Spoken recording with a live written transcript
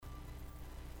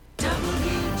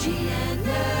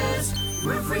WGNS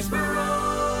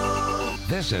Murfreesboro.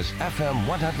 This is FM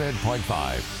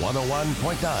 100.5,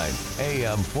 101.9,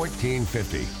 AM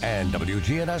 1450, and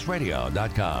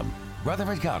WGNSradio.com.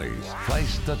 Rutherford County's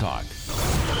place to talk.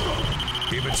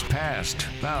 If it's passed,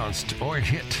 bounced, or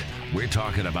hit, we're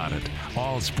talking about it.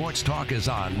 All sports talk is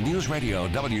on News Radio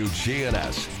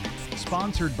WGNS.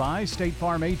 Sponsored by State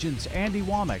Farm agents Andy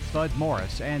Womack, Bud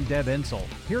Morris, and Deb Insel.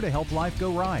 Here to help life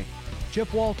go right.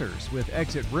 Chip Walters with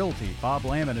Exit Realty, Bob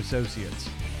Lamb and Associates.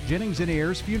 Jennings and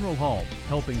Ayers Funeral Home,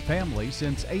 helping families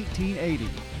since 1880.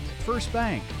 First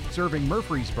Bank, serving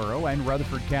Murfreesboro and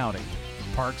Rutherford County.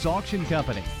 Parks Auction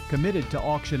Company, committed to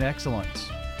auction excellence.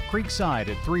 Creekside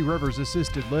at Three Rivers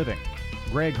Assisted Living.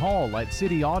 Greg Hall at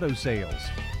City Auto Sales.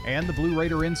 And the Blue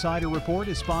Raider Insider Report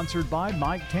is sponsored by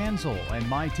Mike Tanzel and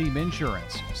My Team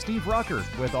Insurance, Steve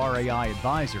Ruckert with RAI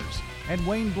Advisors, and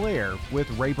Wayne Blair with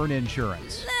Rayburn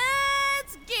Insurance.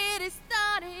 Let's get it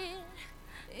started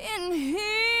in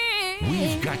here.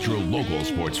 We've got your local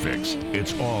sports fix.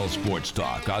 It's all sports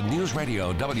talk on News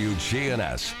Radio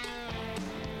WGNS.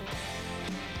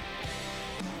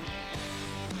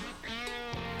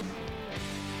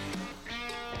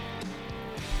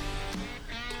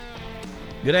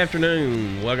 Good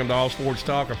afternoon. Welcome to All Sports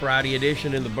Talk, a Friday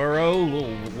edition in the borough. A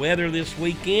little weather this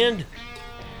weekend.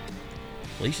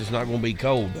 At least it's not going to be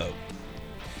cold, though.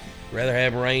 Rather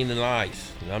have rain than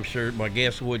ice. And I'm sure my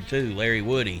guest would, too. Larry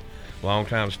Woody,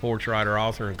 longtime sports writer,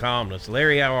 author, and columnist.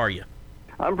 Larry, how are you?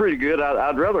 I'm pretty good.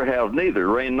 I'd rather have neither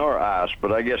rain nor ice,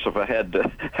 but I guess if I had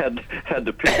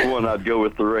to pick one, I'd go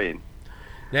with the rain.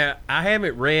 Now, I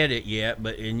haven't read it yet,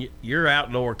 but in your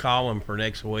outdoor column for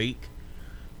next week,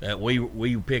 that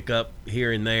we pick up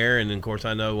here and there, and of course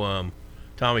I know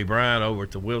Tommy Bryan over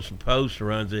at the Wilson Post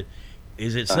runs it.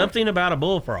 Is it something about a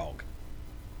bullfrog?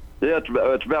 Yeah,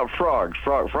 it's about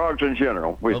frogs in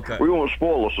general. We won't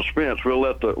spoil the suspense. We'll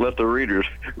let the readers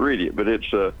read it, but it's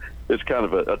kind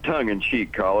of a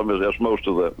tongue-in-cheek column, as most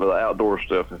of the outdoor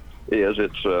stuff is.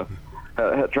 It's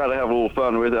try to have a little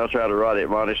fun with it. I'll try to write it,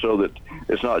 Monty, so that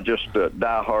it's not just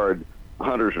die-hard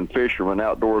hunters and fishermen,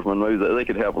 outdoorsmen. They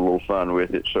could have a little fun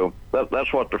with it. So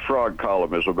that's what the frog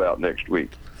column is about next week.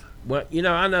 Well,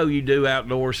 I know you do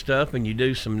outdoor stuff and you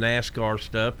do some NASCAR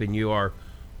stuff, and you are,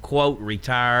 quote,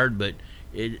 retired, but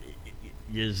you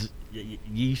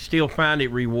still find it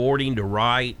rewarding to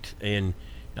write? And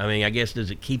I mean, I guess,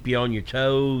 does it keep you on your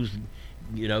toes?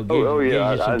 Give you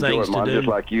some things to do. Just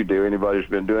like you do. Anybody who's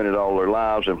been doing it all their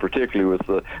lives, and particularly with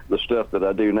the stuff that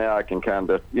I do now, I can kind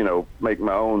of make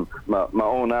my own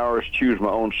hours, choose my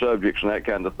own subjects and that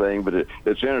kind of thing. But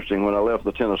it's interesting. When I left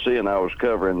the Tennessee, and I was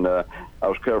covering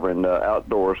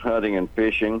outdoors hunting and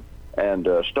fishing and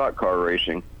stock car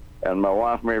racing. And my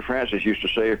wife, Mary Frances, used to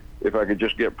say, if I could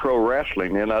just get pro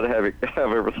wrestling, then I'd have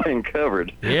everything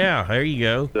covered. Yeah, there you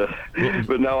go.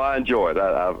 But no, I enjoy it.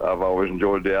 I've always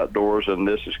enjoyed the outdoors, and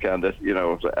this is kind of,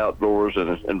 the outdoors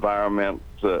and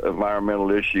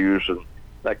environmental issues and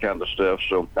that kind of stuff.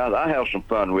 So I have some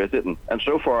fun with it, and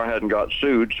so far I hadn't got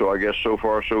sued, so I guess so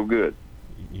far so good.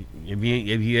 Have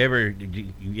you ever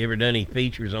done any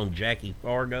features on Jackie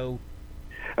Fargo?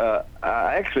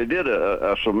 I actually did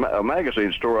a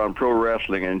magazine story on pro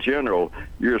wrestling in general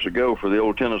years ago for the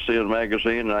old Tennessean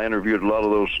magazine, and I interviewed a lot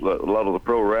of the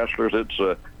pro wrestlers.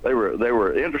 They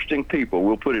were interesting people.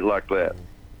 We'll put it like that.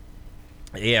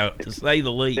 Yeah, to say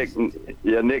the least.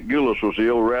 Nick Goulas was the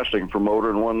old wrestling promoter,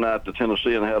 and one night the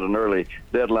Tennessean had an early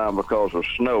deadline because of a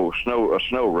snow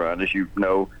run. As you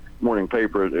know, morning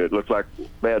paper, it looked like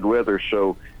bad weather,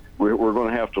 so we're going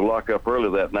to have to lock up early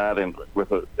that night and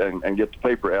get the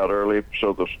paper out early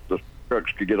so the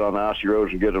trucks could get on the icy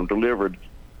roads and get them delivered.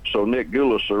 So Nick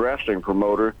Goulas, the wrestling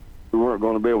promoter, we weren't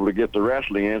going to be able to get the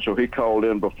wrestling in, so he called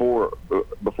in before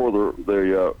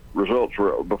the results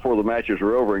were, before the matches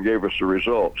were over, and gave us the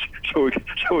results so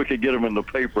we could get them in the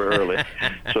paper early.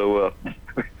 So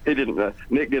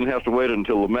Nick didn't have to wait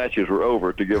until the matches were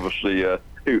over to give us the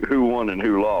who won and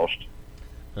who lost.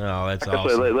 Oh, that's like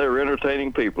awesome. I say, they're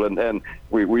entertaining people, and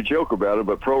we joke about it,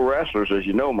 but pro wrestlers, as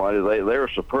you know, Monty, they're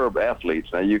superb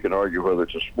athletes. Now, you can argue whether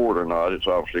it's a sport or not. It's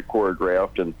obviously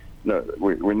choreographed, and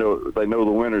we know they know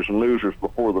the winners and losers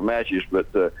before the matches, but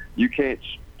you can't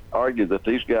argue that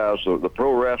these guys, the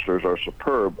pro wrestlers, are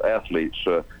superb athletes.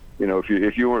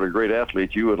 If you weren't a great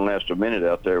athlete, you wouldn't last a minute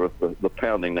out there with the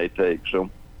pounding they take. So.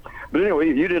 But anyway,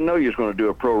 you didn't know you was going to do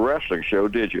a pro wrestling show,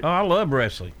 did you? Oh, I love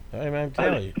wrestling. I'm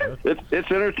telling you,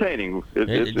 it's entertaining.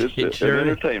 It's sure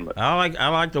entertainment. I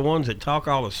like the ones that talk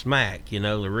all the smack.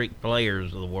 The Ric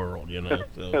Flairs of the world.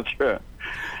 So. That's right.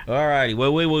 All righty.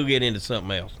 Well, we will get into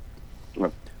something else.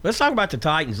 Let's talk about the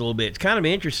Titans a little bit. It's kind of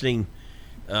interesting.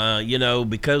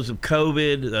 because of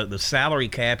COVID, the salary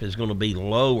cap is going to be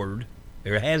lowered.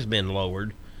 It has been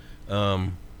lowered. I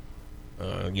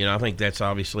think that's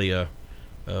obviously an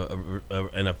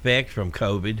effect from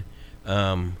COVID.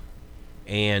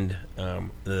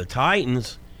 The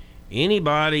Titans,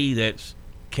 anybody that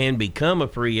can become a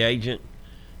free agent,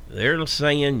 they're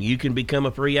saying you can become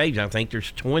a free agent. I think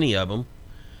there's 20 of them.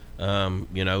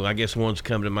 I guess one's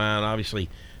come to mind. Obviously,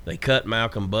 they cut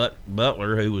Malcolm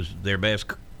Butler, who was their best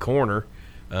corner.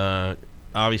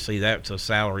 Obviously, that's a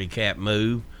salary cap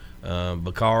move.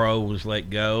 Baccaro was let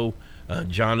go.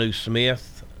 Jonnu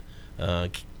Smith,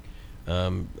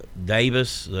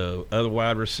 Davis, the other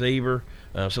wide receiver.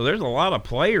 So there's a lot of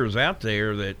players out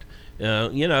there that,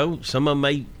 some of them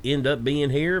may end up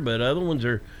being here, but other ones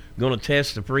are going to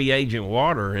test the free agent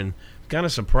water. And kind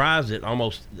of surprised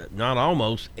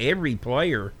that every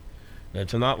player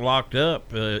that's not locked up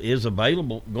is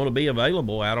going to be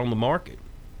available out on the market.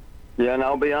 Yeah, and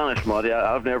I'll be honest, Monty,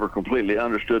 I've never completely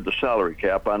understood the salary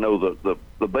cap. I know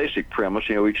the basic premise,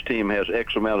 each team has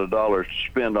X amount of dollars to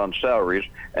spend on salaries,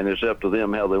 and it's up to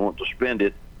them how they want to spend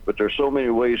it. But there's so many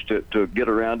ways to get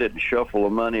around it and shuffle the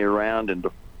money around and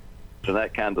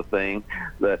that kind of thing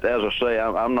that, as I say,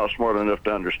 I'm not smart enough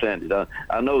to understand it.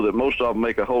 I know that most of them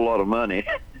make a whole lot of money,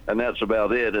 and that's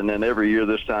about it. And then every year,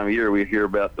 this time of year, we hear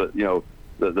about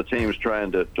the teams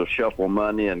trying to shuffle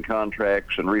money and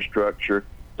contracts and restructure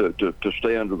to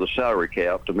stay under the salary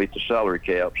cap, to meet the salary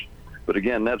caps. But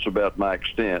again, that's about my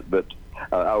extent. But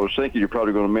I was thinking you're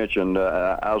probably going to mention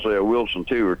Isaiah Wilson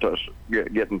too, or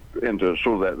getting into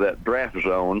sort of that draft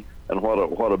zone, and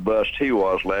what a bust he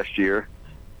was last year,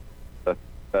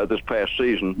 this past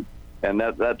season. And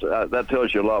that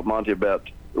tells you a lot, Monty, about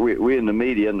we in the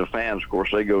media and the fans. Of course,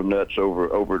 they go nuts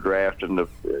over draft and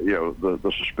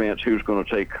the suspense, who's going to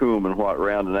take whom and what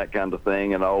round and that kind of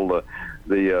thing, and all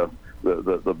the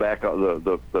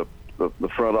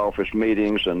front office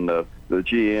meetings and the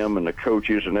GM and the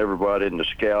coaches and everybody and the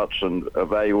scouts and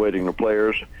evaluating the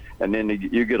players. And then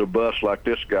you get a bust like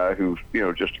this guy who's,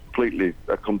 just completely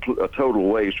a total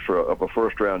waste of a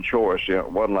first-round choice.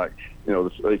 It wasn't like,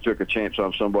 they took a chance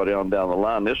on somebody on down the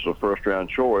line. This is a first-round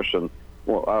choice. And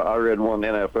well, I read one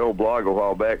NFL blog a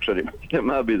while back said it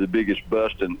might be the biggest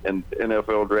bust in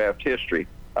NFL draft history.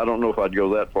 I don't know if I'd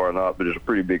go that far or not, but it's a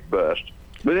pretty big bust.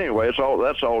 But anyway,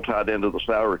 that's all tied into the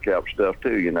salary cap stuff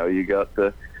too. You got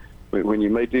when you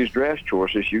make these draft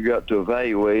choices, you got to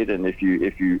evaluate, and if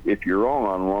you're wrong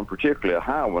on one, particularly a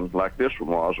high one like this one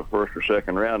was, a first or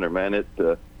second rounder, man,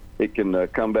 it can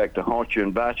come back to haunt you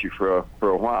and bite you for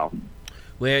a while.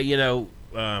 Well,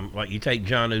 like you take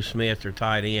Jonnu Smith or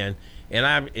tight end,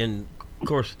 and of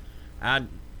course I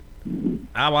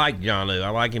like Jonnu. I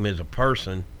like him as a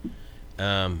person.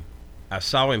 I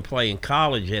saw him play in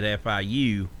college at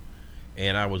FIU,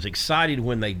 and I was excited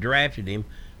when they drafted him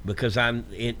because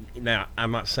now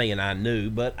I'm not saying I knew,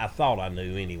 but I thought I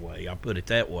knew anyway. I'll put it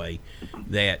that way,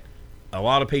 that a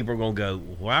lot of people are going to go,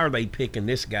 why are they picking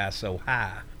this guy so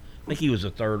high? I think he was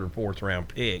a third or fourth round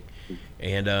pick.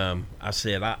 And I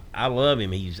said, I love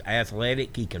him. He's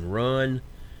athletic. He can run.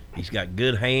 He's got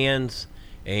good hands,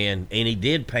 and he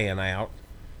did pan out.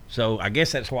 So I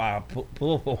guess that's why I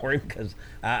pulled for him, because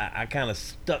I kind of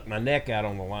stuck my neck out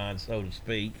on the line, so to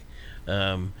speak,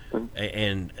 and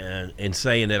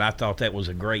saying that I thought that was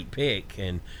a great pick.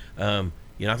 And I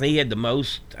think he had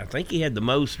the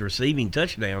most receiving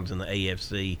touchdowns in the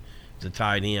AFC. The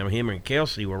tight end, him and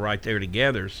Kelsey were right there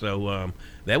together. So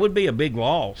that would be a big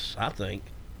loss, I think.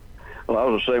 Well, I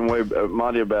was the same way,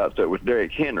 Monty, about with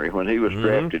Derrick Henry when he was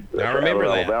drafted. I remember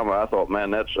out of that. Alabama. I thought, man,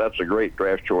 that's a great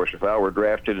draft choice. If I were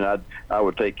drafted, and I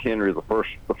would take Henry the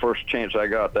first chance I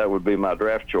got, that would be my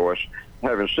draft choice.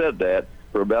 Having said that,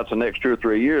 for about the next 2 or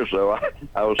 3 years, though,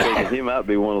 I was thinking he might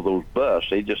be one of those busts.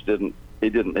 He just didn't. He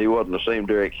wasn't the same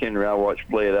Derrick Henry I watched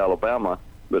play at Alabama.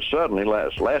 But suddenly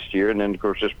last year, and then of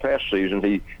course this past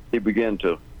season, he began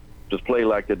to play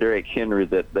like the Derrick Henry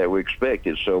that we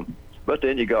expected. So. But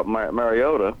then you got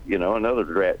Mariota, another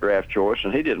draft choice,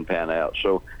 and he didn't pan out.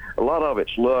 So a lot of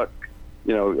it's luck.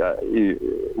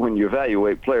 When you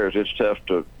evaluate players, it's tough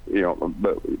to,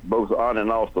 both on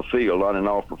and off the field, on and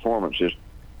off performances.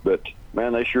 But,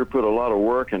 man, they sure put a lot of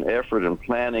work and effort and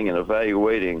planning and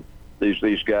evaluating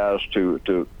these guys to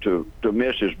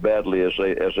miss as badly as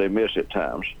they miss at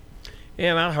times.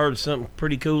 And I heard something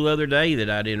pretty cool the other day that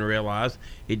I didn't realize.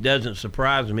 It doesn't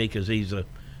surprise me because he's a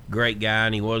great guy,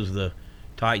 and he was the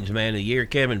Titans Man of the Year.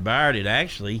 Kevin Byard had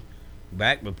actually,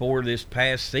 back before this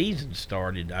past season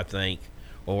started, I think,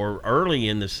 or early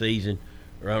in the season,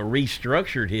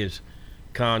 restructured his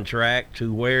contract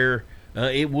to where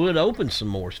it would open some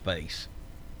more space.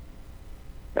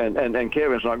 And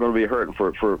Kevin's not going to be hurting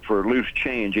for loose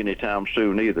change anytime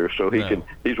soon either. So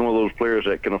he's one of those players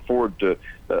that can afford to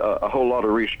a whole lot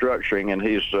of restructuring, and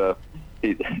he's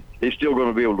still going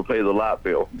to be able to pay the light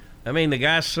bill. I mean, the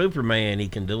guy's Superman. He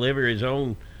can deliver his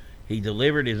own. He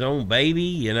delivered his own baby.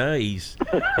 You know, he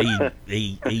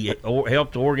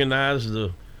helped organize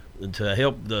to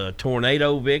help the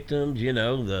tornado victims. You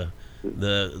know,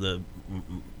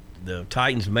 the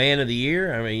Titans Man of the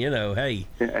Year. I mean, you know, hey,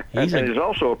 he's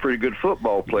also a pretty good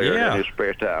football player in his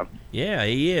spare time. Yeah,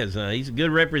 he is. He's a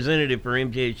good representative for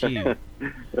MTSU.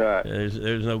 Right.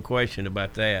 There's no question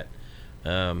about that.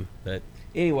 But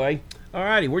anyway, all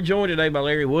righty, we're joined today by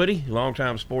Larry Woody,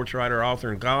 longtime sports writer,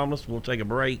 author, and columnist. We'll take a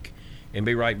break and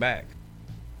be right back.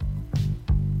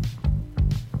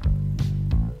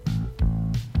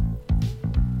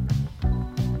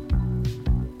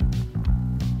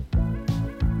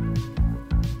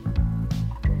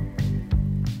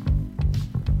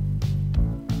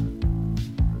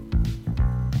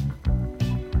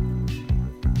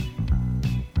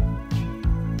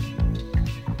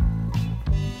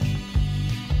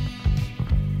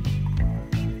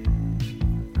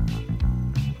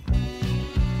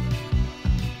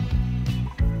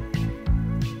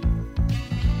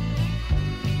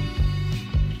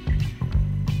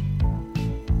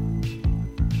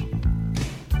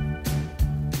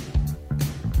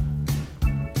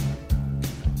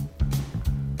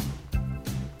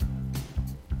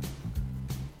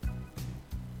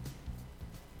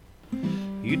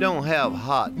 You don't have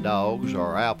hot dogs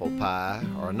or apple pie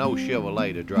or no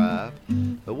Chevrolet to drive,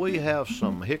 but we have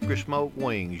some hickory smoked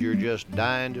wings you're just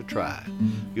dying to try.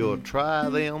 You'll try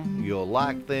them, you'll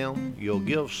like them, you'll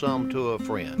give some to a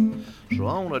friend. So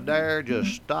on a dare,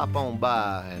 just stop on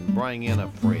by and bring in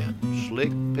a friend.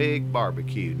 Slick Pig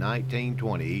Barbecue,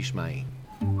 1920 East Main.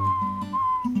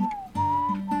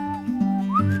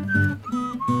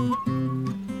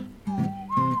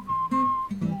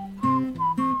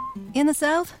 In the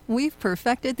South, we've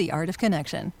perfected the art of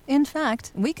connection. In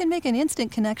fact, we can make an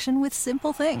instant connection with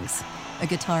simple things. A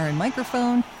guitar and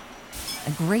microphone,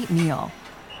 a great meal,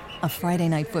 a Friday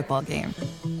night football game.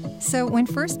 So when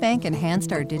First Bank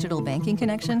enhanced our digital banking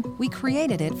connection, we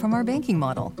created it from our banking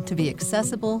model to be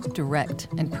accessible, direct,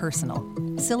 and personal.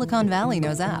 Silicon Valley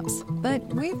knows apps, but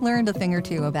we've learned a thing or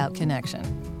two about connection.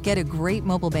 Get a great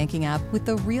mobile banking app with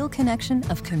the real connection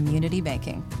of community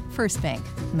banking. First Bank,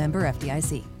 member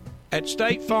FDIC. At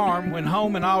State Farm, when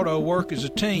home and auto work as a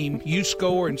team, you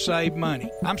score and save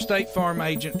money. I'm State Farm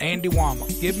agent Andy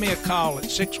Womack. Give me a call at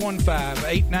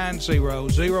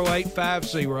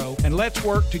 615-890-0850 and let's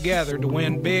work together to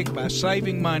win big by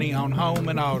saving money on home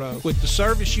and auto. With the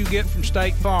service you get from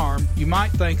State Farm, you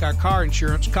might think our car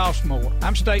insurance costs more.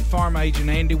 I'm State Farm agent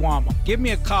Andy Womack. Give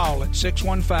me a call at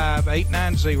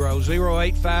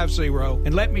 615-890-0850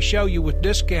 and let me show you with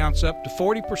discounts up to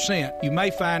 40%. You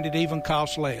may find it even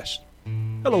costs less.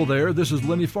 Hello there, this is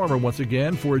Lenny Farmer once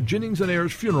again for Jennings &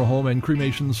 Ayers Funeral Home and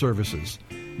Cremation Services.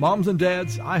 Moms and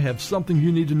dads, I have something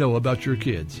you need to know about your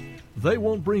kids. They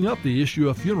won't bring up the issue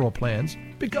of funeral plans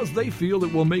because they feel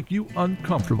it will make you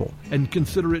uncomfortable and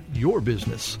consider it your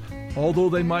business. Although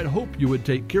they might hope you would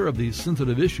take care of these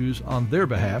sensitive issues on their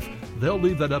behalf, they'll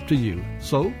leave that up to you.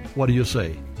 So, what do you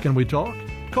say? Can we talk?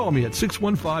 Call me at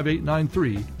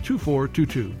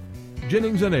 615-893-2422.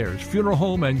 Jennings & Ayers Funeral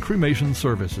Home and Cremation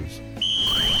Services.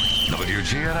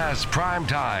 WGNS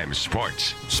Primetime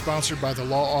Sports. Sponsored by the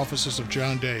law offices of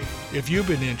John Day. If you've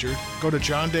been injured, go to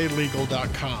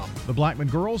johndaylegal.com. The Blackman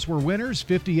girls were winners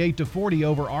 58-40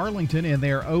 over Arlington in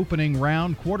their opening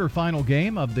round quarterfinal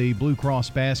game of the Blue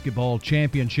Cross Basketball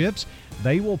Championships.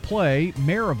 They will play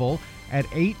Maryville at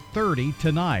 8:30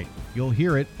 tonight. You'll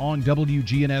hear it on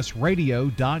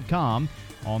WGNSradio.com.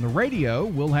 On the radio,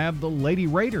 we'll have the Lady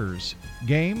Raiders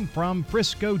game from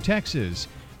Frisco, Texas.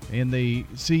 In the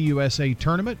CUSA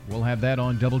tournament, we'll have that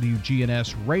on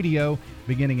WGNS Radio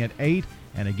beginning at 8.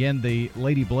 And again, the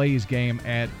Lady Blaze game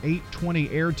at 8:20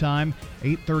 airtime,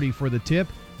 8:30 for the tip.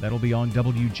 That'll be on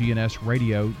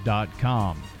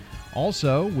WGNSradio.com.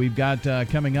 Also, we've got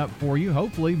coming up for you,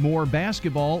 hopefully, more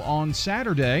basketball on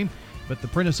Saturday. But the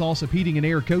Prentice Allsup Heating and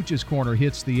Air Coaches Corner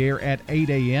hits the air at 8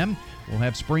 a.m. We'll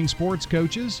have spring sports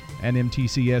coaches and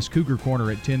MTCS Cougar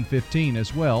Corner at 10:15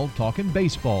 as well, talking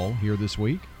baseball here this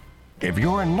week. If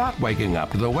you're not waking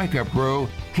up to the Wake Up Crew,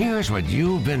 here's what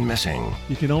you've been missing.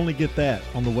 You can only get that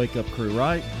on the Wake Up Crew,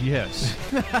 right? Yes.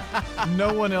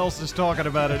 No one else is talking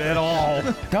about it at all.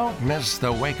 Don't miss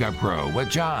the Wake Up Crew with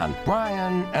John,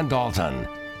 Brian, and Dalton.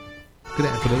 Good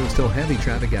afternoon. Still heavy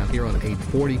traffic out here on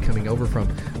 840 coming over from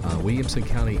Williamson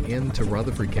County into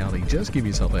Rutherford County. Just give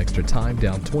yourself extra time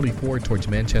down 24 towards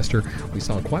Manchester. We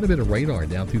saw quite a bit of radar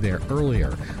down through there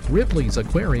earlier. Ripley's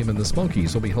Aquarium in the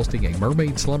Smokies will be hosting a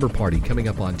mermaid slumber party coming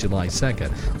up on July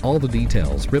 2nd. All the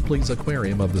details, Ripley's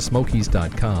Aquarium of the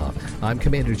Smokies.com. I'm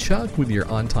Commander Chuck with your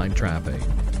on-time traffic.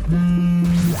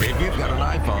 If you've got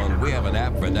an iPhone, we have an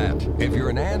app for that. If you're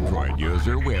an Android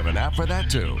user, we have an app for that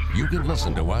too. You can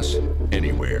listen to us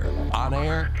anywhere, on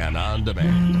air and on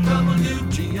demand.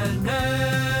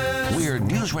 WGNS. We're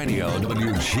News Radio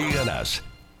WGNS.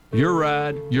 Your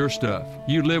ride, your stuff.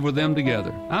 You live with them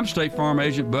together. I'm State Farm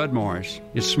Agent Bud Morris.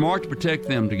 It's smart to protect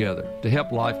them together to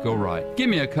help life go right. Give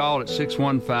me a call at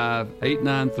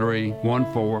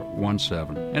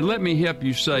 615-893-1417 and let me help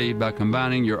you save by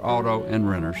combining your auto and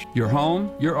renters. Your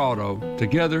home, your auto,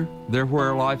 together, they're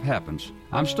where life happens.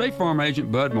 I'm State Farm Agent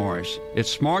Bud Morris.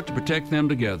 It's smart to protect them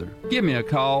together. Give me a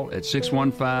call at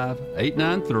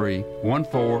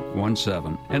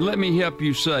 615-893-1417 and let me help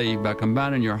you save by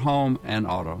combining your home and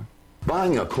auto.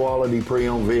 Buying a quality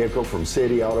pre-owned vehicle from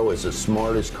City Auto is the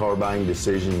smartest car buying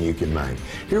decision you can make.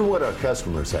 Hear what our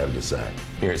customers have to say.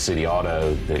 Here at City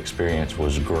Auto, the experience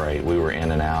was great. We were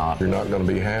in and out. You're not going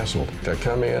to be hassled. They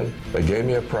come in, they gave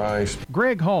me a price.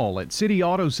 Greg Hall at City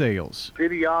Auto Sales.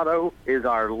 City Auto is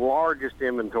our largest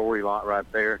inventory lot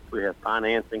right there. We have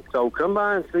financing. So come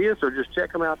by and see us or just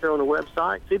check them out there on the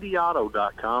website,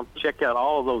 cityauto.com. Check out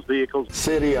all of those vehicles.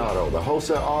 City Auto, the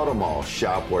wholesale auto mall.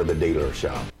 Shop where the dealers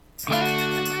shop.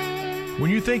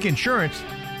 When you think insurance,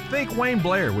 think Wayne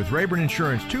Blair with Rayburn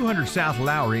Insurance, 200 South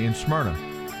Lowry in Smyrna.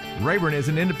 Rayburn is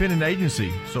an independent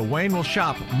agency, so Wayne will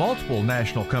shop multiple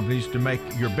national companies to make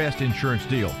your best insurance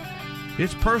deal.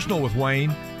 It's personal with Wayne,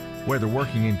 whether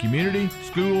working in community,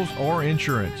 schools, or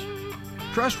insurance.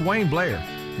 Trust Wayne Blair,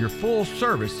 your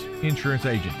full-service insurance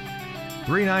agent.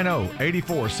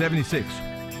 390-8476.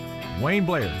 Wayne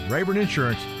Blair, Rayburn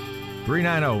Insurance,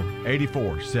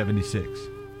 390-8476.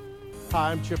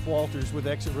 Hi, I'm Chip Walters with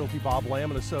Exit Realty Bob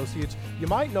Lamb & Associates. You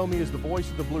might know me as the voice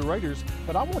of the Blue Raiders,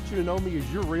 but I want you to know me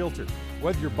as your realtor.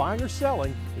 Whether you're buying or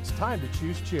selling, it's time to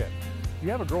choose Chip. Do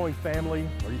you have a growing family?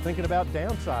 Are you thinking about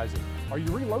downsizing? Are you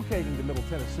relocating to Middle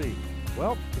Tennessee?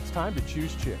 Well, it's time to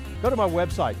choose Chip. Go to my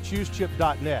website,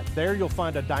 choosechip.net. There you'll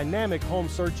find a dynamic home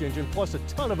search engine plus a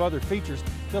ton of other features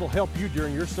that'll help you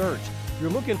during your search. If you're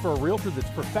looking for a realtor that's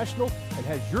professional and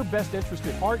has your best interest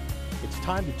at heart, it's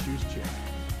time to choose Chip.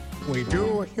 We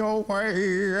do it your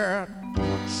way at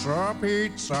Sir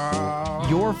Pizza.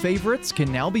 Your favorites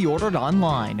can now be ordered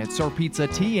online at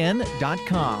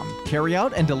sirpizzatn.com.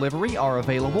 Carryout and delivery are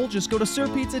available. Just go to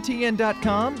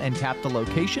sirpizzatn.com and tap the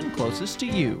location closest to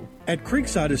you. At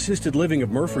Creekside Assisted Living of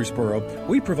Murfreesboro,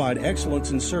 we provide excellence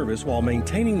in service while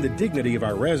maintaining the dignity of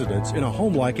our residents in a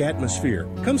home-like atmosphere.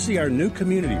 Come see our new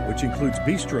community, which includes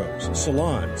bistros,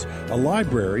 salons, a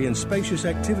library, and spacious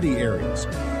activity areas.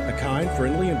 A kind,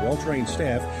 friendly, and well-trained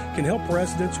staff can help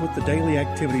residents with the daily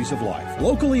activities of life.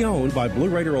 Locally owned by Blue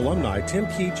Raider alumni Tim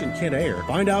Keach and Ken Ayer.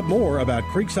 Find out more about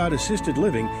Creekside Assisted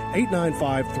Living,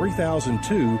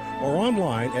 895-3002, or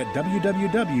online at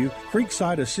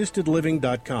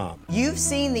www.creeksideassistedliving.com. You've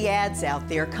seen the ads out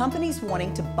there, companies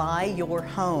wanting to buy your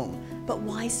home. But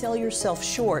why sell yourself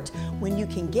short when you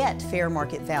can get fair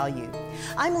market value?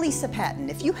 I'm Lisa Patton.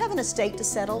 If you have an estate to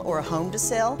settle or a home to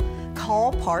sell,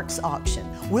 call Parks Auction.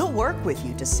 We'll work with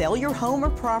you to sell your home or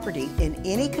property in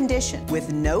any condition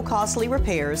with no costly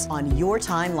repairs on your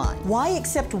timeline. Why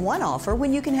accept one offer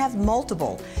when you can have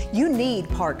multiple? You need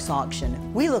Parks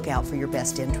Auction. We look out for your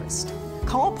best interest.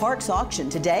 Call Parks Auction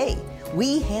today.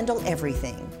 We handle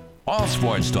everything. All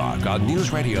sports talk on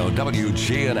News Radio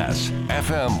WGNS,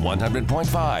 FM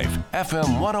 100.5,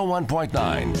 FM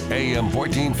 101.9, AM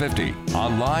 1450,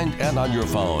 online and on your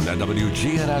phone at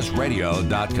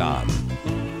WGNSradio.com.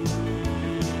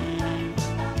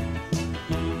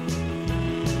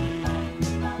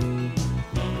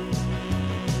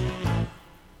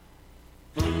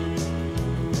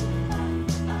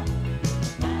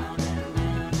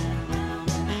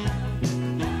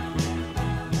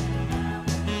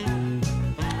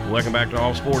 Welcome back to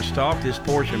All Sports Talk. This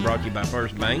portion brought to you by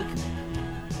First Bank.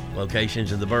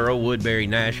 Locations in the borough, Woodbury,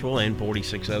 Nashville, and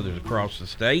 46 others across the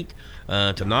state.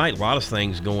 Tonight, a lot of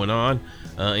things going on.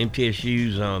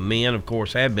 MTSU's men, of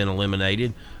course, have been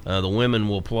eliminated. The women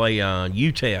will play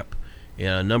UTEP,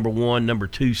 number 1, number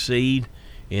 2 seed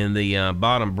in the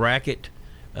bottom bracket.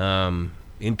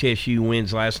 MTSU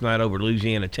wins last night over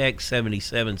Louisiana Tech,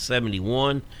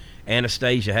 77-71.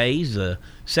 Anastasia Hayes, the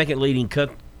second leading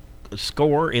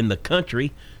scorer in the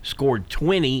country, scored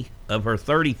 20 of her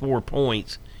 34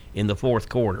 points in the fourth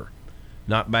quarter.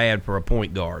 not bad for a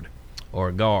point guard or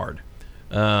a guard.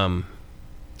 The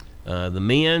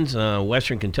men's,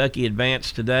 Western Kentucky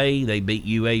advanced today. They beat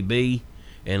UAB,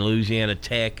 and Louisiana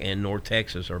Tech and North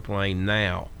Texas are playing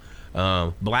now.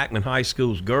 Blackman High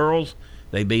School's girls,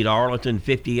 they beat Arlington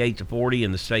 58-40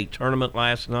 in the state tournament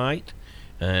last night,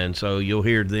 and so you'll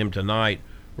hear them tonight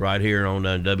right here on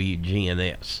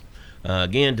WGNS.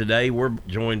 Again, today we're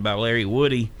joined by Larry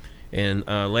Woody, and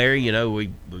Larry,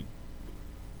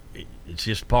 it's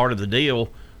just part of the deal.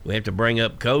 We have to bring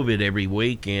up COVID every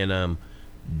week, and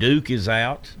Duke is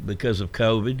out because of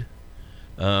COVID,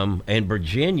 and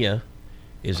Virginia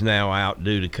is now out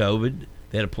due to COVID.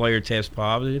 They had a player test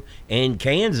positive, and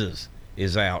Kansas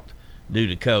is out due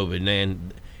to COVID.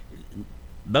 And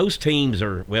those teams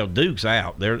are, well, Duke's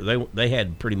out. They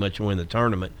had pretty much won the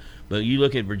tournament. But you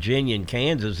look at Virginia and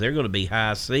Kansas, they're going to be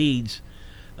high seeds.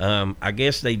 I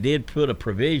guess they did put a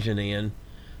provision in.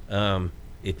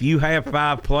 If you have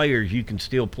 5 players, you can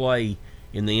still play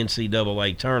in the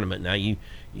NCAA tournament. Now, you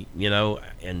know,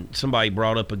 and somebody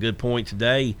brought up a good point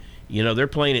today. You know, they're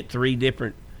playing at 3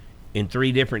 different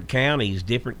counties.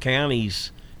 Different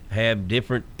counties have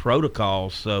different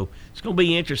protocols, so it's going to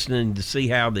be interesting to see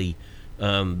how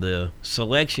the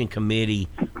selection committee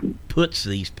puts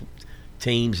these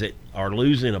teams that are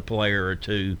losing a player or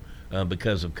two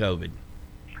because of COVID.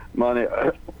 Monty,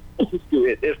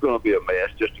 it's going to be a mess,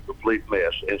 just a complete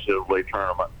mess, NCAA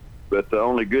tournament. But the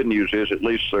only good news is at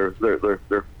least they're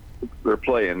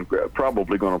playing,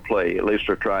 probably going to play. At least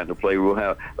they're trying to play.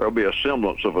 There'll be a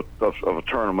semblance of a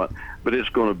tournament, but it's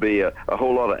going to be a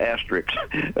whole lot of asterisks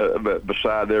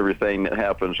beside everything that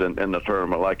happens in the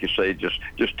tournament. Like you say, just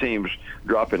teams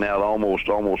dropping out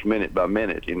almost minute by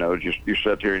minute. You know, just you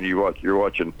sit here and you're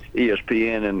watching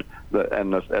ESPN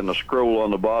and the scroll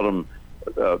on the bottom.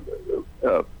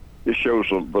 It shows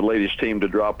the latest team to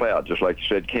drop out. Just like you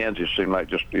said, Kansas seemed like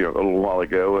just a little while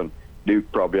ago, and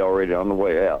Duke probably already on the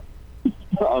way out.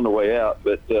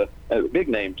 But big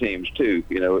name teams too.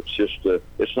 You know, it's just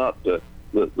it's not the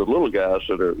little guys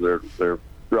that they're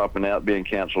dropping out, being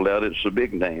canceled out. It's the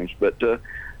big names. But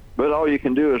all you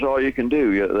can do is all you can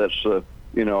do. That's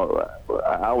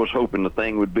I was hoping the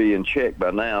thing would be in check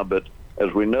by now, but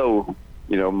as we know,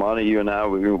 you know, Monty, you and I,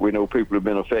 we know people have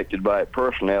been affected by it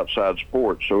personally outside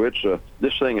sports. So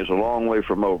this thing is a long way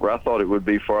from over. I thought it would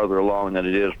be farther along than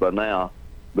it is by now,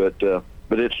 but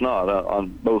it's not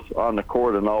on both on the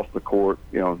court and off the court.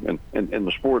 You know, in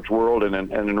the sports world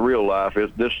and in real life,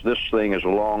 this thing is a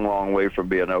long way from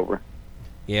being over.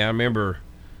 Yeah, I remember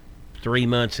 3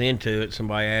 months into it,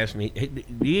 somebody asked me, hey, "Do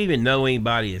you even know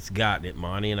anybody that's gotten it,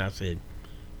 Monty?" And I said,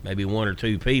 maybe 1 or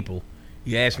 2 people.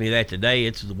 You asked me that today,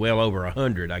 it's well over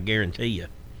 100, I guarantee you.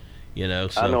 You know,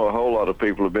 so. I know a whole lot of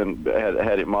people have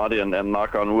had it, Monty, and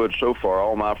knock on wood, so far,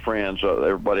 all my friends,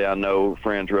 everybody I know,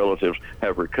 friends, relatives,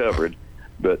 have recovered.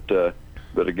 But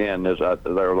again, there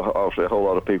are obviously a whole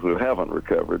lot of people who haven't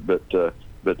recovered. But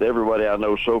everybody I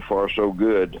know so far, so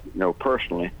good, you know,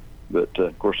 personally. But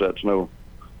of course, that's no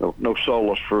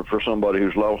solace for somebody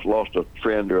who's lost a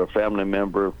friend or a family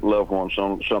member, loved one,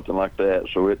 something like that.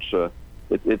 So it's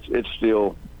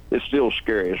still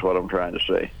scary is what I'm trying to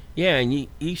say. Yeah, and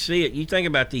you see it. You think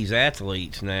about these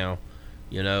athletes now,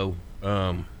 you know,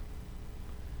 and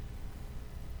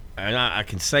I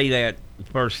can say that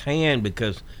firsthand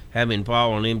because having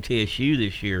followed MTSU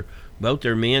this year, both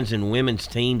their men's and women's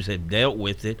teams have dealt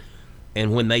with it,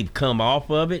 and when they've come off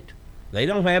of it, they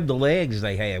don't have the legs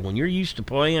they had. When you're used to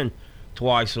playing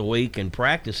twice a week and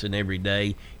practicing every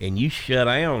day, and you shut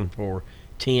down for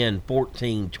 10,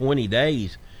 14, 20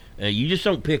 days, you just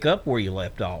don't pick up where you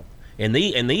left off. And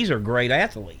these are great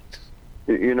athletes.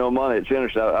 You know, Monty, it's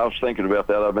interesting. I was thinking about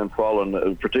that. I've been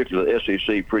following particularly the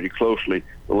SEC pretty closely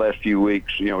the last few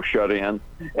weeks, you know, shut in.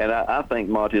 And I think,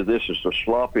 Monty, this is the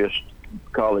sloppiest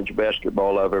college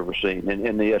basketball I've ever seen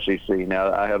in the SEC.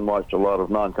 Now, I haven't watched a lot of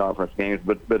non-conference games,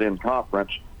 but in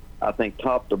conference, I think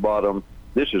top to bottom,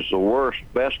 this is the worst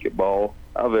basketball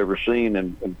I've ever seen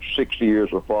in 60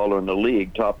 years of following the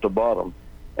league, top to bottom.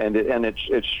 And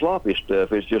it's sloppy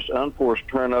stuff. It's just unforced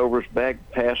turnovers, back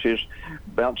passes,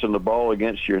 bouncing the ball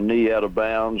against your knee out of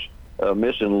bounds,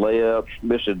 missing layups,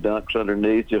 missing dunks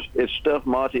underneath. Just it's stuff,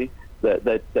 Monty,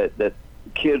 that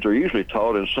kids are usually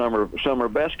taught in summer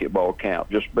basketball camp.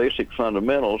 Just basic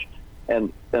fundamentals.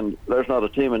 And there's not a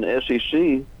team in the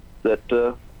SEC that's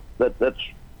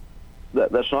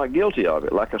not guilty of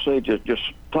it. Like I say, just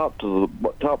top to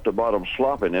bottom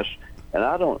sloppiness. And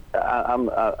I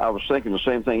was thinking the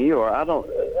same thing you are. I don't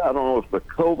know if the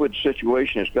COVID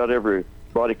situation has got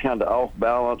everybody kind of off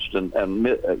balanced and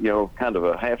you know, kind of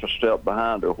a half a step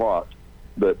behind or what.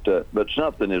 But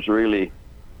something is really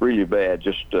really bad.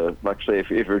 Just like I say, if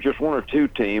there's just one or two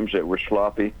teams that were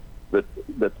sloppy, but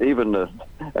even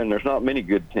and there's not many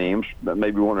good teams, but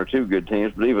maybe one or two good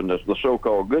teams, but even the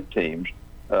so-called good teams,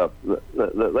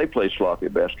 they play sloppy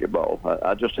basketball.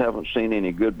 I just haven't seen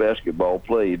any good basketball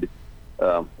played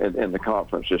in the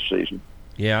conference this season.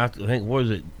 Yeah, I think, what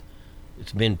is it?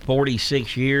 It's been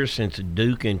 46 years since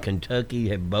Duke and Kentucky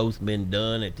have both been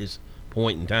done at this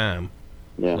point in time.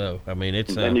 Yeah. So, I mean,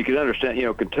 it's... and you can understand,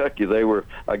 Kentucky, they were,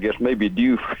 I guess, maybe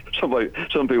due for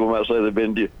some people might say they've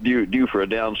been due for a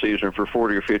down season for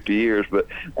 40 or 50 years, but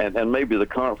and maybe the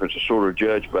conference is sort of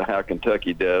judged by how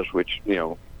Kentucky does, which,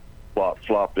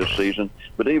 flop this season.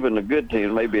 But even the good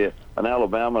teams, maybe an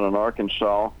Alabama and an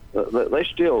Arkansas, they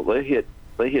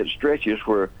hit stretches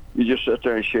where you just sit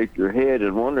there and shake your head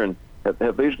and wondering,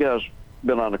 have these guys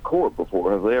been on the court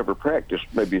before? Have they ever practiced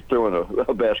maybe throwing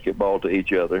a basketball to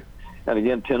each other? And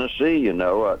again, Tennessee, at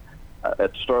the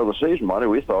start of the season, Monty,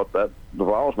 we thought that the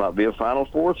Vols might be a Final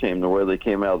Four team the way they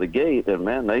came out of the gate. And,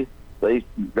 man, they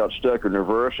got stuck in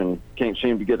reverse and can't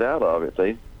seem to get out of it.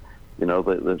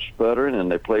 They're sputtering,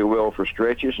 and they play well for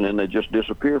stretches, and then they just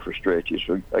disappear for stretches.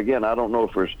 So, again, I don't know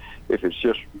if it's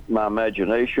just my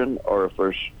imagination or if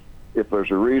there's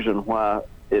a reason why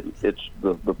it's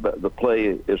the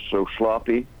play is so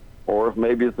sloppy, or if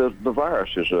maybe the virus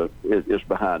is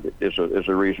behind it, is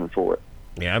a reason for it.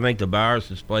 Yeah, I think the virus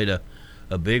has played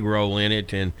a big role in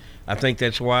it, and I think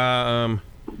that's why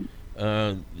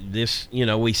this,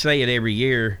 we say it every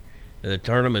year, the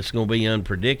tournament's going to be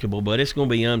unpredictable, but it's going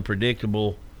to be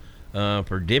unpredictable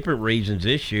for different reasons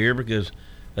this year, because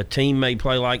a team may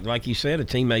play like you said, a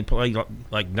team may play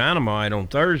like Dynamite on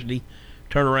Thursday,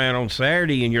 turn around on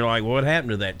Saturday, and you're like, what happened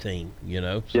to that team?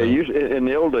 So. Yeah, in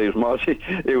the old days, Monty,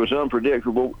 it was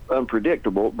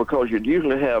unpredictable because you'd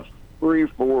usually have 3,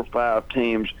 4, 5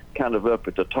 teams kind of up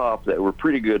at the top that were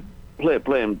pretty good,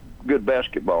 playing good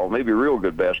basketball, maybe real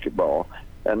good basketball.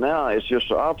 And now it's just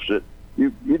the opposite.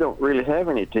 You don't really have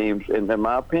any teams, in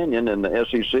my opinion, in the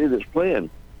SEC that's playing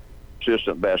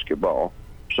consistent basketball.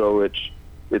 So it's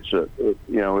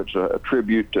a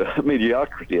tribute to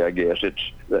mediocrity, I guess.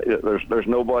 There's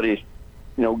nobody,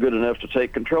 good enough to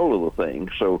take control of the thing.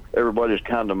 So everybody's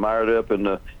kind of mired up in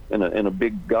a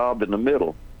big gob in the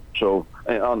middle. So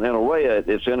in a way,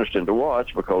 it's interesting to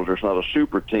watch because there's not a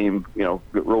super team,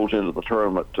 that rolls into the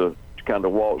tournament to kind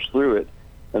of waltz through it.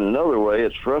 And another way,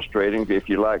 it's frustrating if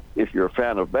you're a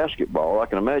fan of basketball. I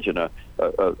can imagine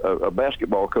a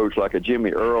basketball coach like a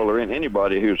Jimmy Earl or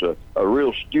anybody who's a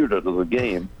real student of the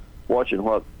game, watching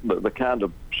what the kind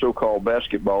of so-called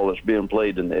basketball that's being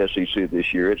played in the SEC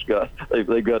this year.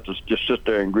 They've got to just sit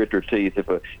there and grit their teeth. If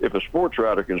a sports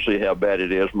writer can see how bad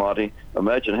it is, Monty,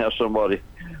 imagine how somebody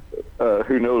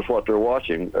who knows what they're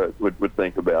watching would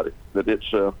think about it. That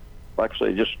it's like I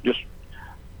say,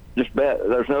 just bad.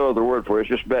 There's no other word for it. It's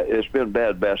just bad. It's been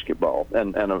bad basketball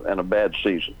and a bad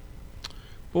season.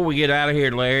 Before we get out of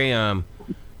here, Larry,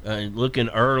 looking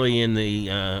early in the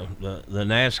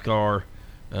NASCAR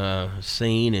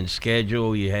scene and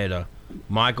schedule, you had a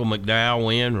Michael McDowell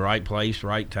win, right place,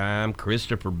 right time.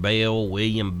 Christopher Bell,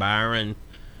 William Byron,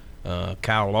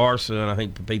 Kyle Larson. I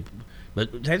think the people,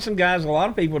 but had some guys. A lot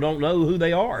of people don't know who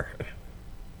they are.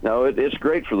 No, it's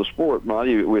great for the sport,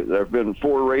 Monty. There have been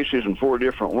 4 races and 4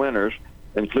 different winners,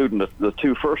 including the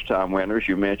 2 first-time winners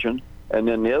you mentioned. And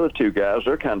then the other 2 guys,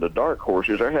 they're kind of dark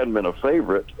horses. There hadn't been a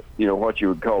favorite, what you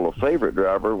would call a favorite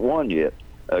driver, won yet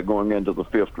going into the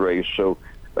 5th race. So,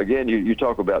 again, you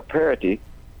talk about parity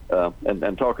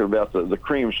and talking about the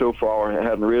cream so far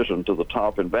hadn't risen to the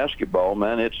top in basketball.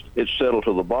 Man, it's settled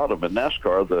to the bottom in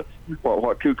NASCAR.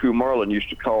 What Cuckoo Marlin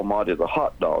used to call, Monty, the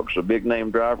hot dogs, the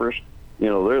big-name drivers.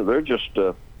 They're just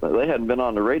they hadn't been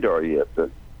on the radar yet.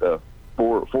 But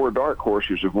 4 dark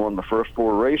horses have won the first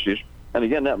 4 races, and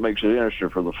again, that makes it interesting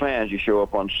for the fans. You show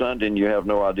up on Sunday and you have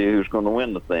no idea who's going to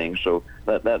win the thing, so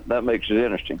that makes it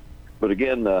interesting. But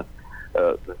again,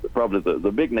 probably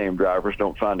the big name drivers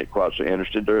don't find it quite so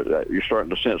interesting. You're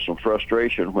starting to sense some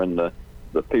frustration when the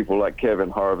people like Kevin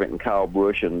Harvick and Kyle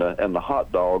Busch and the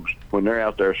hot dogs, when they're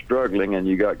out there struggling, and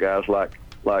you got guys like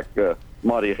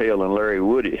Monty Hale and Larry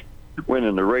Woody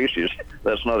winning the races.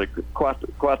 That's not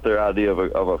quite their idea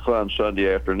of a fun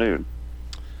Sunday afternoon.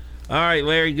 All right,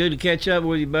 Larry, good to catch up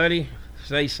with you, buddy.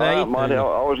 Stay safe. Monty, I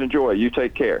always enjoy it. You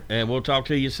take care. And we'll talk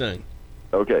to you soon.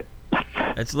 Okay.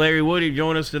 That's Larry Woody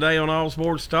joining us today on All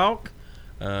Sports Talk.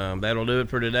 That'll do it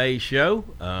for today's show.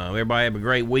 Everybody have a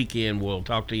great weekend. We'll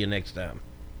talk to you next time.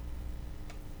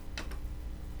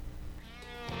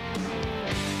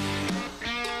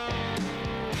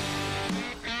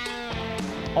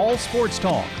 All Sports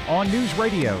Talk on News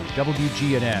Radio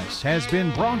WGNS has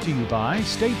been brought to you by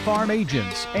State Farm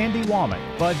agents Andy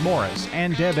Womack, Bud Morris,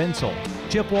 and Deb Ensel.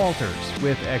 Chip Walters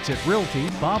with Exit Realty,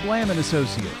 Bob Lamb and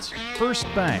Associates. First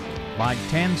Bank, Mike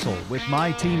Tansel with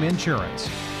My Team Insurance.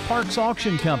 Parks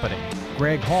Auction Company,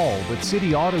 Greg Hall with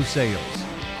City Auto Sales.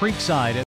 Creekside